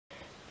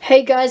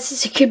Hey guys,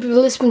 this is Kid with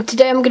Lisbon.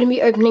 Today I'm going to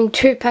be opening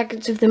 2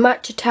 packets of the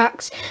Match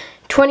Attax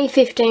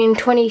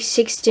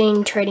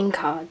 2015-2016 trading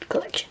card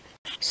collection.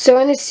 So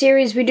in this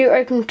series we do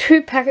open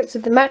 2 packets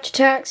of the Match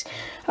Attax.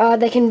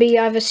 They can be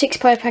either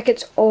 6-player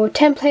packets or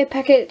 10-player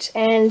packets,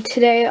 and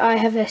today I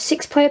have a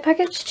 6-player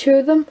packet, 2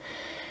 of them.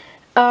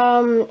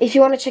 If you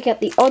want to check out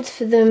the odds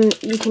for them,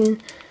 you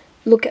can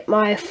look at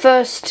my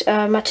first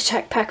Match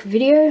Attax pack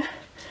video.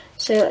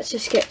 So let's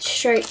just get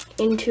straight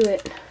into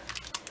it.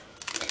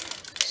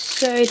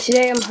 So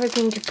today I'm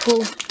hoping to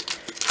pull,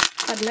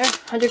 I don't know,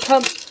 100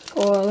 clubs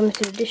or a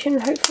limited edition,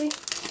 hopefully.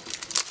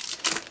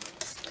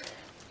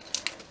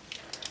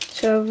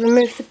 So I'll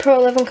remove the Pro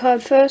 11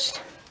 card first.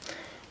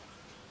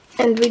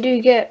 And we do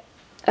get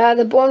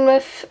the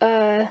Bournemouth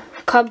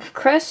club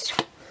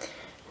crest.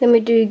 Then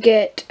we do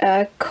get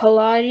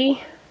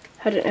Colladi,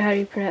 I don't know how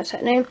you pronounce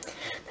that name.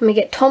 Then we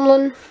get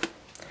Tomlin.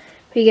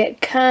 We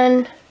get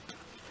Khan.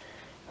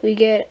 We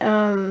get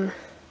the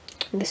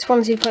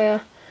Swansea player.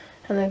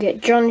 And then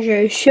get John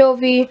Joe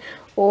Shelby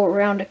or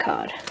rounder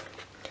card.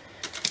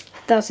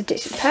 That was a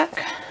decent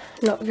pack.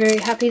 Not very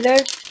happy though.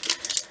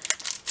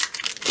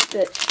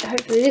 But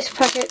hopefully this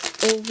packet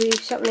will be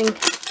something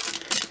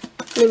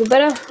a little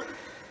better.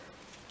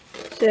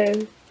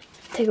 So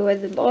take away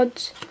the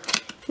odds.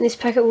 In this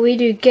packet we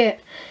do get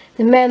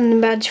the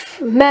man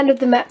of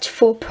the match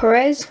for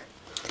Perez.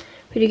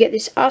 We do get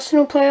this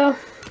Arsenal player.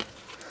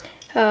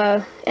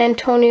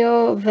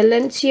 Antonio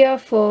Valencia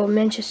for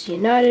Manchester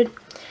United.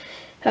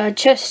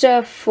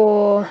 Chester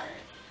for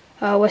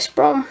West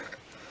Brom,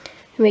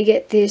 and we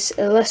get this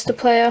Leicester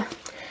player,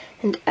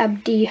 and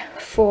Abdi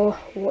for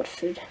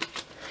Watford.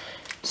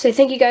 So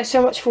thank you guys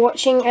so much for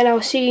watching, and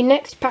I'll see you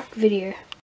next pack video.